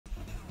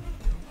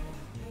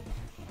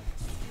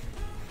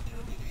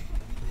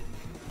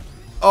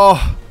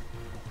Oh.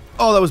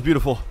 Oh, that was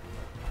beautiful.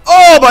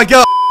 Oh my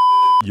god.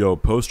 Yo,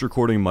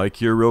 post-recording Mike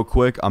here real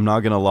quick. I'm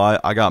not gonna lie,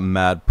 I got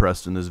mad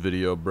pressed in this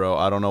video, bro.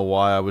 I don't know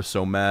why I was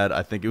so mad.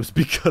 I think it was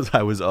because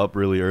I was up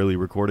really early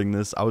recording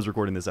this. I was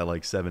recording this at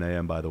like 7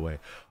 a.m. by the way.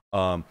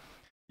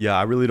 Yeah,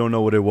 I really don't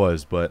know what it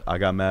was, but I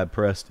got mad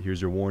pressed.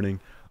 Here's your warning.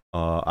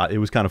 It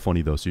was kind of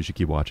funny though, so you should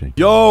keep watching.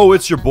 Yo,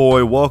 it's your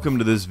boy. Welcome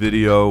to this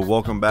video.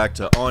 Welcome back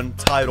to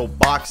Untitled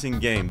Boxing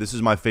Game. This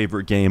is my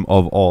favorite game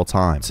of all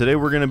time. Today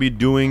we're going to be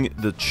doing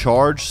the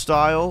charge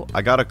style.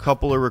 I got a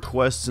couple of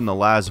requests in the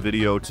last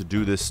video to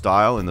do this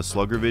style in the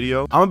slugger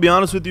video. I'm gonna be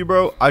honest with you,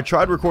 bro. I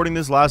tried recording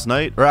this last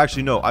night, or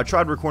actually no, I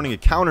tried recording a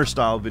counter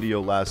style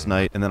video last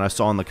night, and then I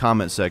saw in the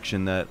comment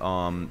section that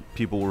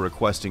people were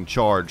requesting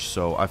charge,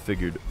 so I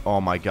figured, oh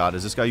my god,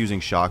 is this guy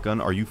using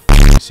shotgun? Are you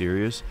f***ing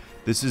serious?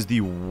 This is the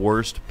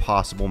worst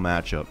possible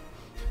matchup.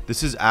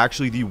 This is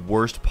actually the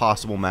worst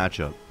possible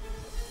matchup.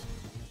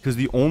 Because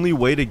the only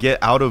way to get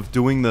out of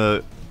doing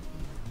the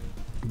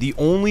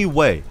only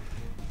way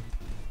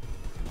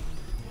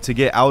to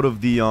get out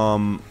of the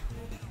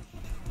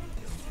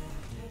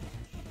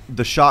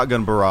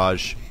shotgun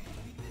barrage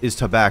is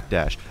to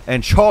backdash.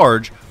 And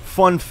charge,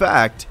 fun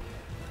fact,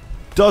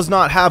 does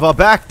not have a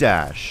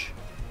backdash.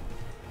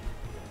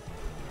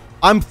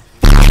 I'm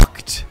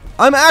fucked.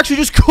 I'm actually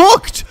just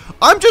cooked.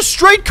 I'm just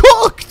straight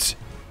cooked!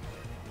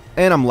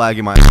 And I'm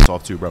lagging my ass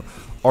off too, bro.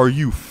 Are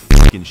you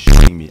fucking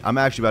shitting me? I'm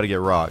actually about to get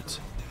rocked.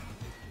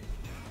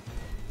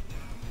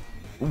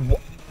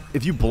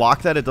 If you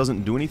block that, it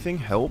doesn't do anything?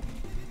 Help?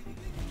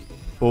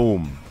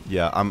 Boom.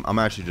 Yeah, I'm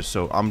actually just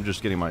so... I'm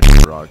just getting my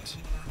shit rocked.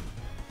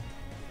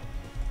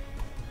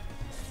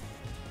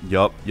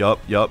 Yup. Hit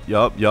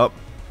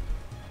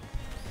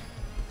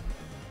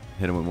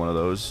him with one of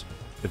those.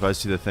 If I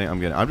see the thing, I'm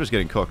just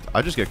getting cooked.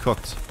 I just get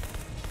cooked.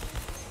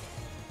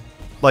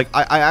 Like,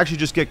 I actually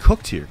just get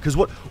cooked here. Because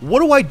what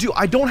do I do?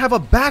 I don't have a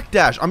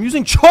backdash. I'm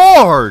using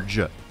charge.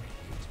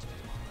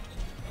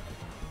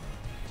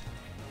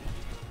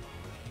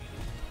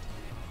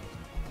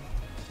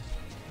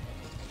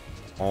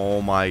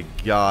 Oh my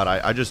god.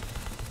 I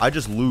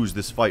just lose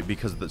this fight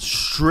because of the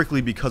strictly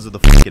because of the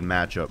fucking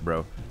matchup,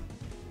 bro.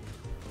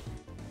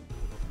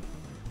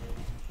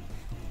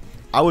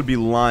 I would be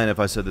lying if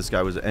I said this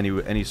guy was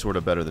any sort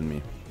of better than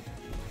me.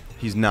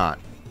 He's not.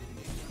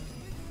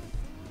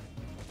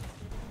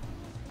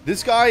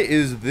 This guy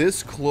is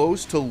this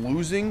close to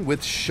losing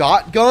with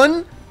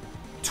shotgun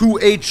to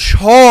a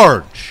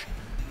charge.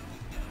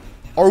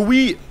 Are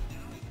we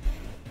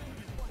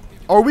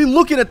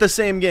looking at the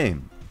same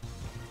game?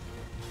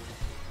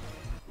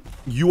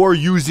 You are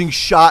using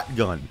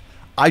shotgun.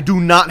 I do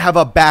not have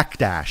a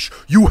backdash.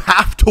 You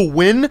have to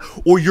win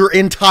or your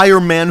entire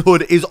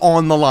manhood is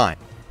on the line.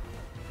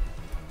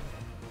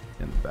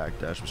 And the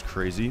backdash was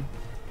crazy.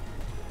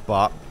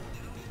 Bop.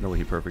 No way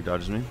he perfect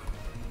dodges me.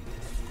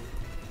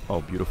 Oh,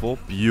 beautiful.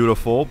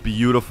 Beautiful.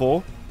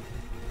 Beautiful.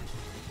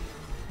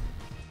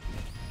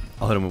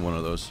 I'll hit him with one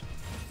of those.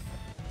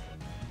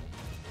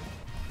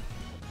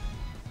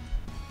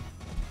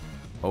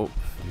 Oh,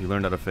 he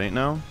learned how to feint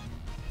now?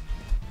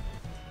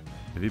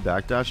 If he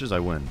backdashes,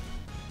 I win.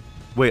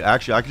 Wait,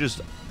 actually, I could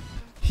just...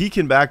 He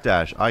can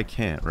backdash. I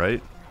can't,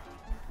 right?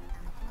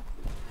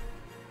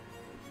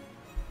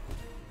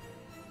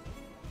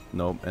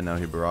 Nope, and now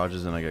he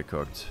barrages and I get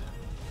cooked.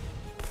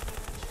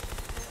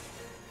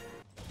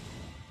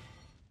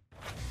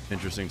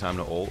 Interesting time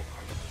to ult.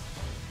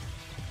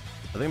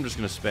 I think I'm just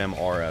going to spam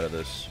R out of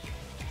this.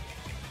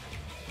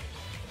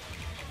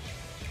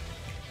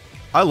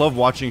 I love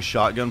watching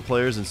shotgun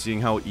players and seeing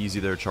how easy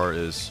their chart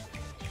is.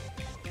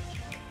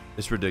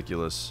 It's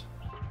ridiculous.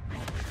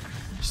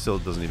 Still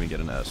doesn't even get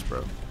an S,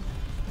 bro.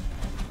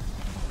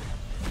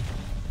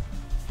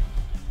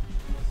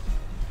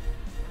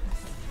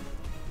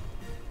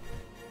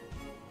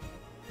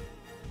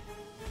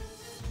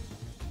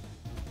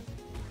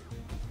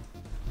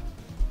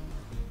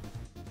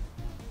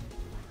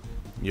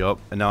 Yup,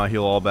 and now I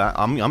heal all back.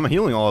 I'm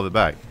healing all of it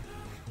back.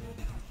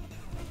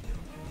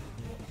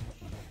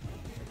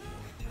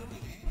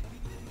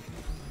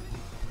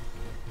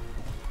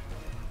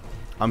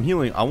 I'm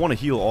healing. I want to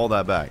heal all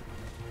that back.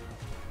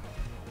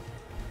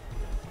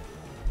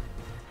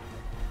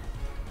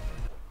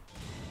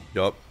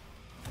 Yup.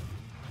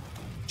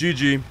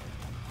 GG.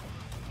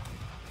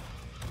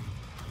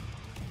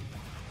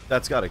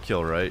 That's got to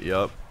kill, right?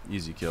 Yup.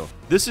 Easy kill.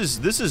 This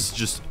is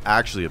just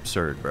actually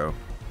absurd, bro.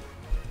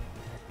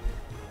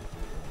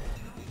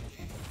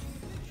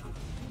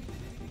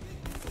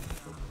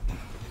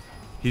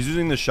 He's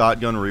using the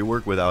shotgun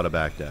rework without a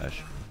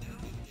backdash,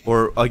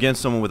 or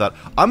against someone without.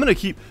 I'm gonna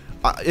keep.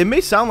 It may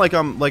sound like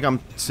I'm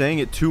saying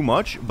it too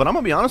much, but I'm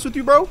gonna be honest with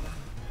you, bro.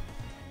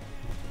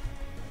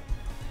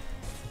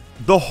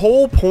 The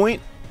whole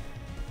point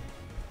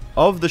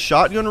of the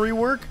shotgun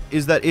rework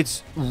is that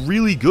it's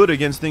really good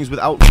against things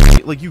without.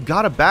 Like, you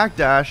gotta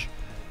backdash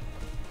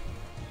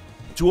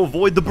to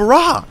avoid the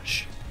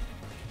barrage.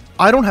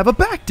 I don't have a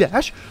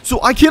backdash, so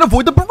I can't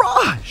avoid the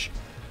barrage.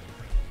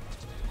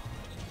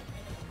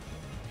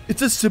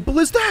 It's as simple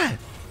as that.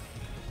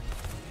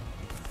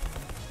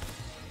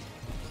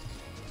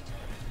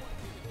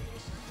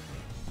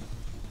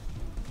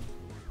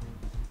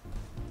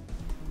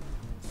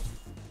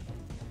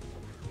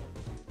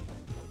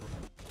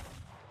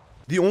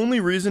 The only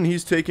reason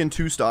he's taken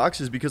 2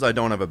 stocks is because I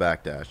don't have a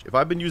backdash. If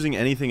I've been using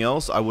anything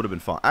else, I would have been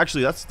fine.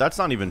 Actually, that's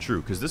not even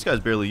true, because this guy's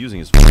barely using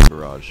his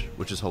barrage,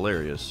 which is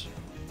hilarious.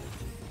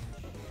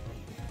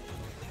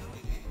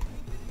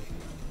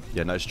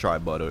 Yeah, nice try,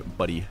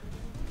 buddy.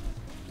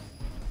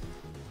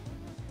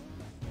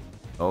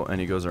 Oh,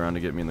 and he goes around to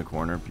get me in the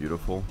corner.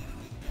 Beautiful.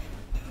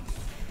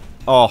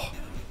 Oh.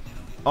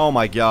 Oh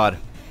my god.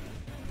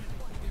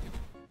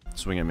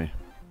 Swing at me.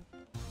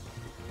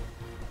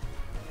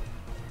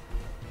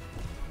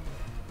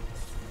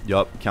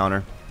 Yup,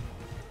 counter.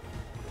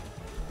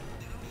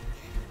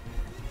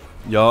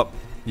 Yup,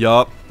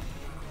 yup.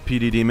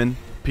 PD demon,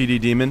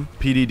 PD demon,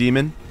 PD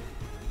demon.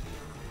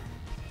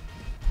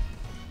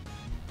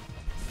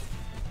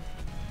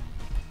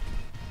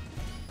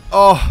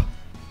 Oh.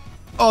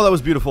 Oh, that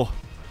was beautiful.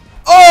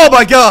 Oh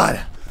my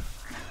god.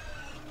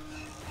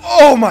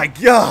 Oh my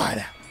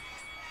god.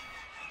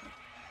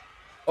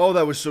 Oh,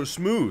 that was so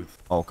smooth.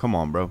 Oh, come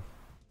on, bro.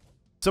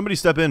 Somebody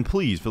step in,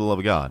 please, for the love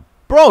of God.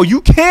 Bro,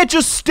 you can't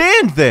just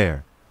stand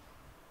there.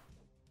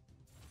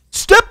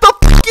 Step the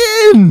fuck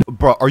in.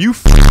 Bro, are you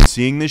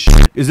seeing this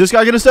shit? Is this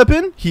guy gonna step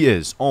in? He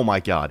is. Oh my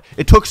god.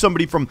 It took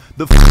somebody from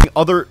the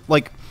other,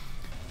 like,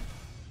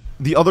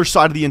 the other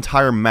side of the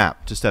entire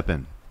map to step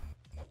in.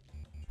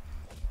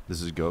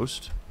 This is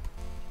Ghost.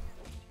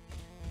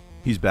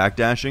 He's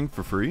backdashing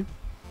for free.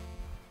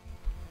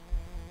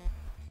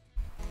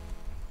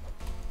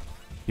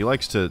 He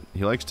likes to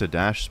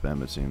dash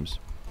spam, it seems.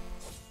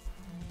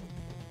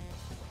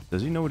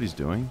 Does he know what he's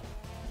doing?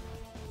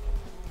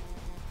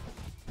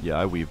 Yeah,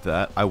 I weaved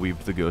that. I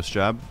weaved the ghost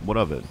jab. What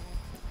of it?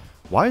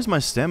 Why is my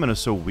stamina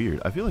so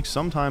weird? I feel like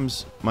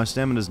sometimes my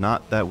stamina is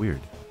not that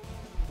weird.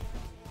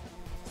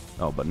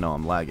 Oh, but no,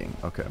 I'm lagging.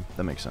 Okay,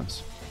 that makes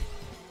sense.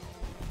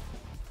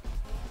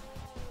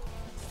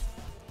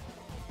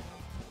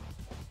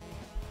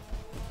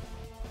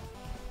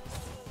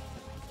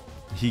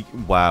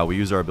 Wow, we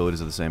use our abilities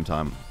at the same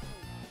time.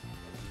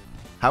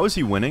 How is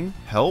he winning?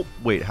 Help?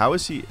 Wait, how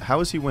is he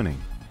winning?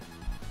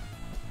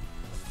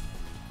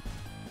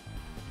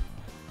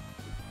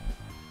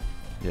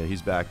 Yeah,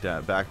 he's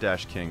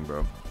backdash king,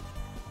 bro.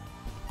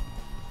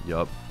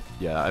 Yup.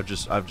 Yeah, I've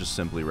just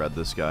simply read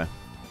this guy.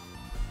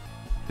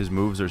 His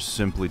moves are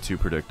simply too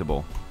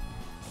predictable.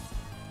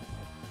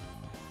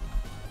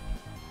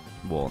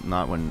 Well,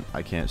 not when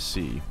I can't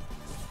see.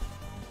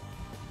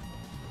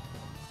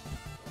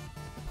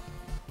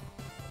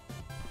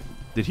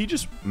 Did he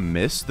just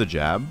miss the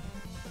jab?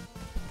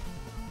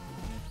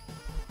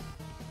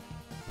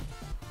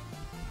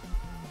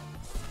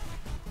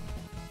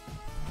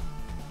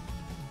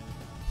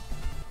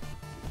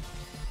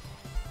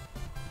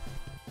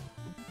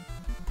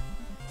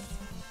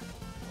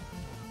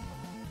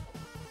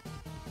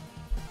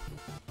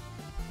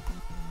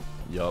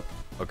 Yup.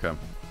 Okay.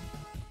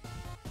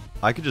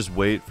 I could just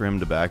wait for him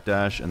to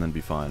backdash and then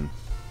be fine.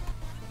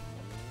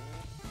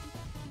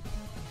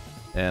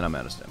 And I'm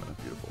out of stamina.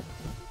 Beautiful.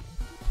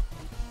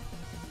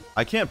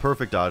 I can't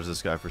perfect dodge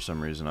this guy for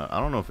some reason. I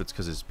don't know if it's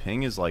because his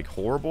ping is, like,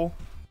 horrible.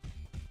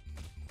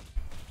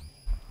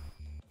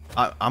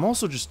 I'm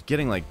also just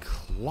getting, like,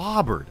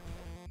 clobbered.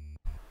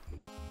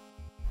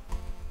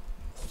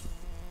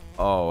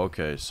 Oh,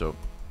 okay, so...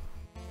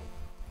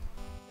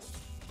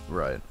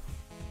 Right.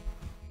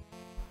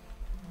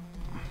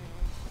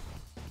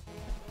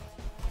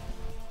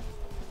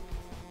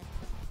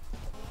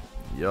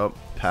 Yup,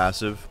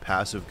 passive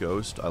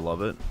ghost. I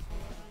love it.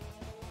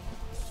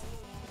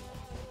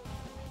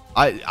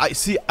 I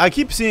see. I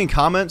keep seeing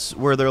comments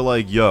where they're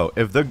like, "Yo,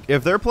 if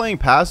they're playing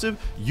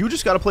passive, you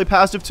just gotta play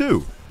passive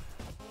too."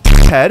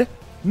 Head,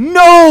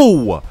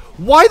 no.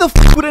 Why the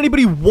f would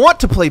anybody want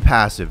to play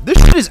passive?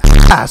 This shit is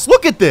ass.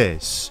 Look at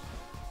this.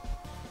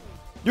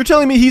 You're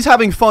telling me he's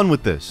having fun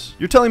with this?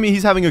 You're telling me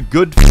he's having a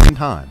good f***ing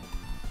time?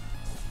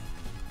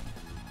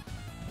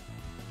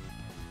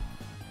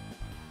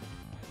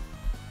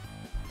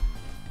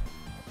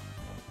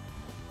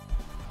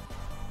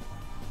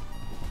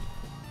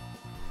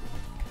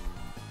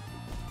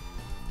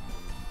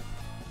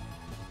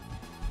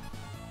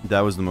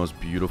 That was the most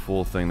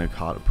beautiful thing that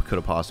could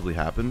have possibly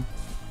happened.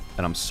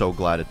 And I'm so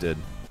glad it did.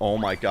 Oh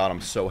my god,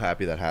 I'm so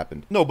happy that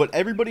happened. No, but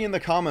everybody in the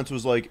comments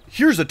was like,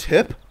 here's a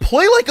tip.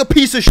 Play like a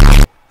piece of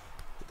shit.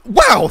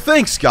 Wow,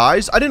 thanks,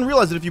 guys. I didn't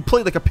realize that if you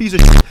played like a piece of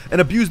shit and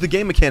abused the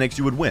game mechanics,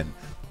 you would win.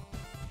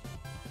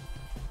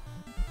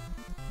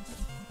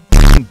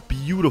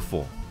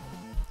 Beautiful.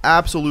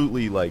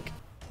 Absolutely, like,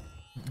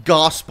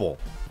 gospel.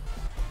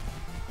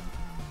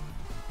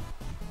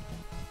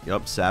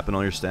 Yup, sapping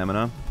all your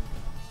stamina.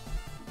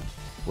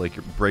 Like,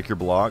 break your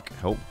block.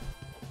 Help.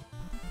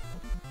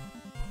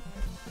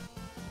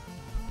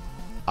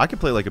 I could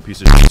play like a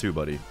piece of shit too,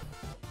 buddy.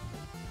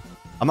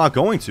 I'm not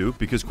going to,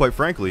 because quite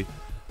frankly,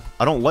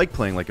 I don't like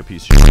playing like a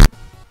piece of shit.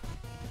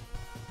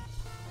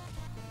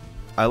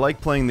 I like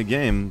playing the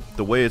game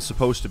the way it's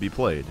supposed to be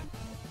played.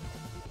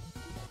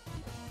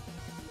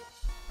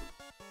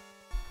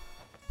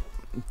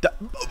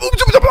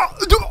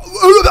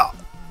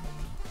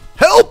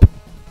 Help!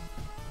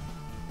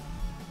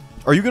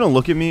 are you gonna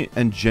look at me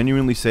and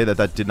genuinely say that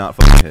that did not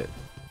fucking hit?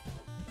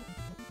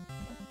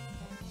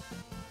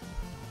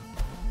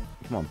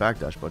 Come on,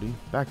 backdash, buddy.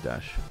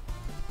 Backdash.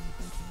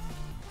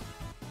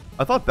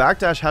 I thought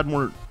backdash had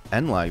more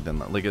end lag than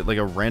that. Like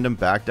a random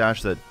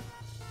backdash that...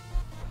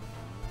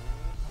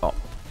 Oh.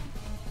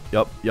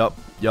 Yup, yup,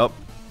 yup,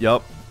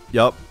 yup,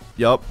 yup,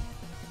 yup.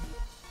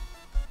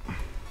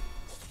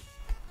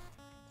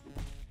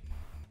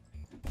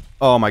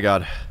 Oh my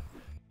god.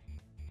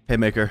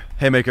 Haymaker,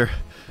 haymaker,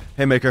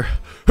 haymaker.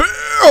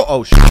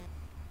 Oh shit.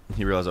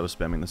 He realized I was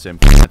spamming the same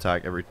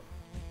attack every...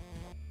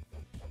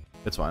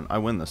 It's fine. I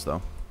win this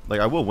though. Like,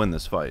 I will win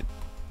this fight.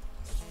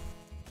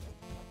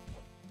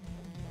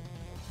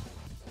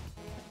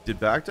 Did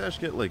backdash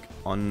get, like,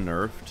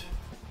 unnerfed?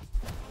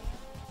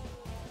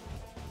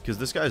 Because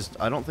this guy's...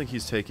 I don't think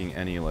he's taking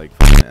any, like,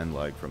 end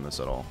lag from this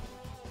at all.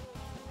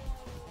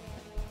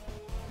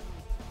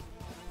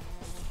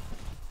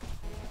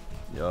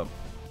 Yup.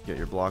 Get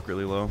your block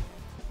really low.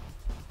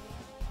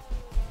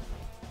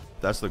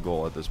 That's the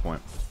goal at this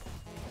point.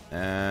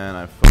 And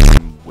I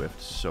fucking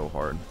whiffed so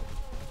hard.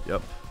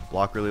 Yep.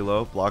 Block really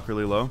low. Block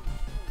really low.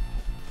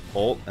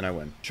 Ult, and I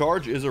win.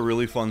 Charge is a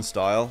really fun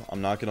style.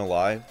 I'm not gonna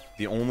lie.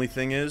 The only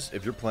thing is,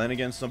 if you're playing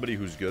against somebody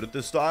who's good at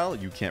this style,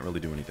 you can't really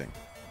do anything.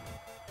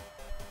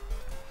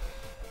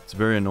 It's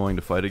very annoying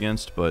to fight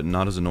against, but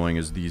not as annoying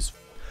as these.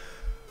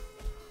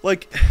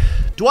 Like,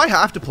 do I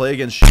have to play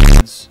against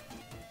shields?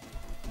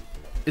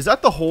 Is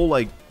that the whole,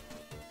 like,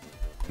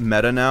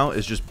 meta now?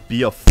 Is just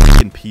be a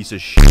fucking piece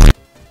of shit?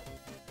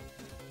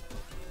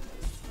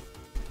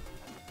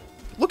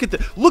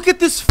 Look at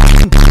this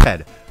fucking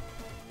head.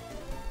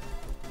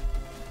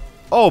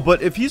 Oh,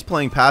 but if he's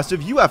playing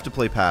passive, you have to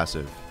play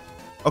passive.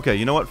 Okay,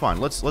 you know what? Fine.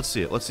 Let's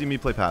see it. Let's see me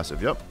play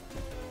passive. Yep.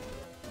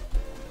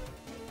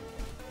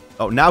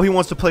 Oh, now he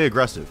wants to play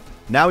aggressive.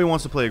 Now he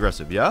wants to play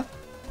aggressive. Yeah?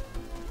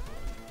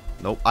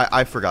 Nope.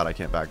 I forgot I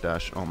can't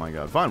backdash. Oh my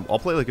god. Fine. I'll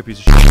play like a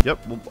piece of shit.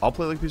 Yep. Well, I'll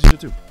play like a piece of shit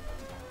too.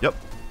 Yep.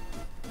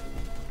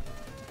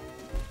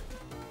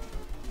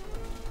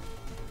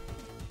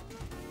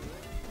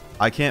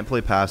 I can't play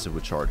passive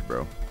with charge,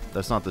 bro.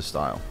 That's not the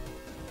style.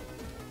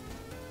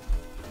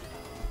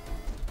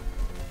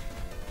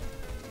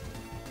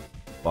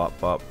 Bop,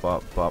 bop,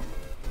 bop, bop.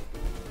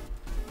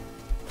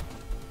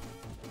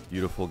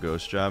 Beautiful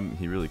ghost jab.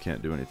 He really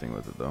can't do anything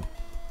with it, though.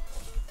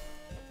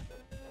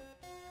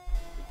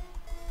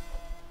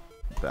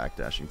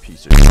 Backdashing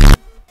piece of shit.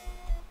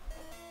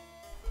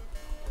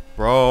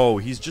 Bro,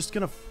 he's just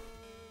gonna...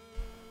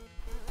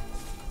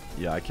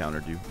 Yeah, I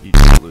countered you. Eat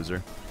shit,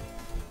 loser.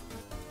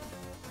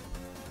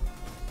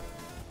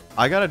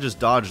 I gotta just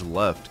dodge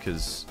left,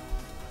 because...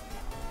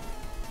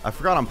 I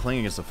forgot I'm playing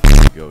against a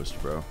fucking ghost,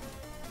 bro.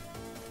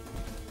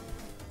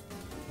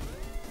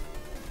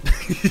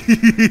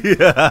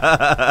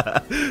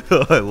 Yeah.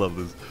 Oh, I love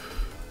this.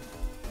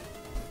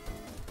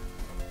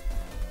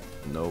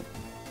 Nope.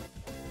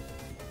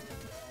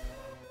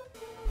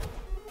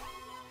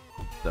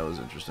 That was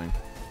interesting.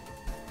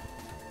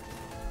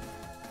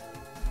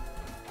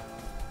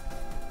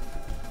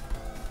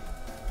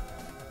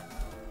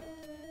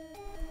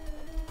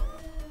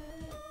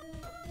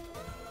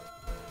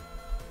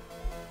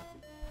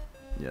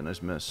 Yeah,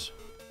 nice miss.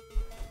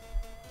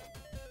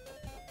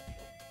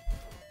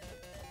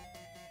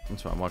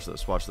 That's fine. Watch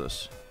this. Watch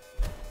this.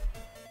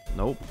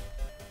 Nope.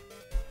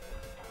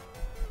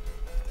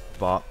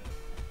 Bop.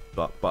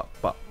 Bop, bop,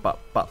 bop, bop,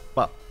 bop,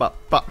 bop,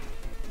 bop, bop.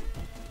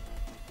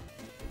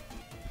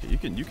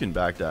 Okay, you can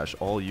backdash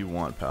all you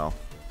want, pal.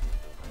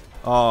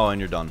 Oh,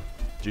 and you're done.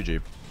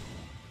 GG.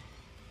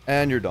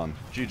 And you're done.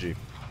 GG.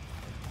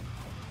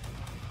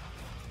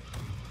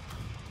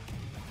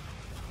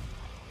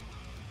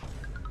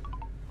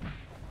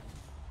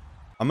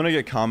 I'm gonna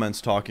get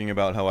comments talking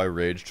about how I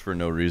raged for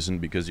no reason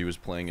because he was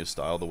playing his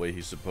style the way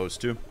he's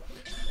supposed to.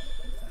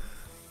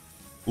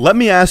 Let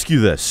me ask you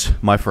this,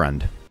 my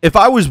friend. If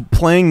I was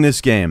playing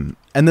this game,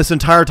 and this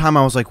entire time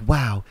I was like,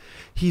 wow,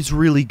 he's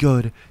really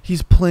good.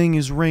 He's playing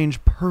his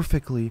range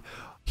perfectly.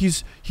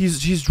 He's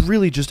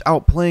really just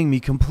outplaying me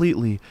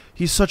completely.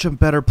 He's such a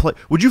better player.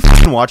 Would you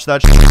fucking watch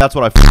that shit? That's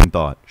what I fucking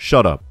thought.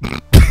 Shut up.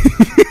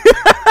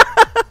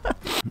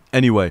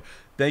 Anyway,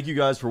 thank you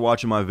guys for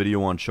watching my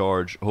video on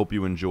Charge. Hope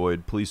you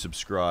enjoyed. Please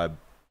subscribe.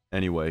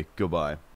 Anyway, goodbye.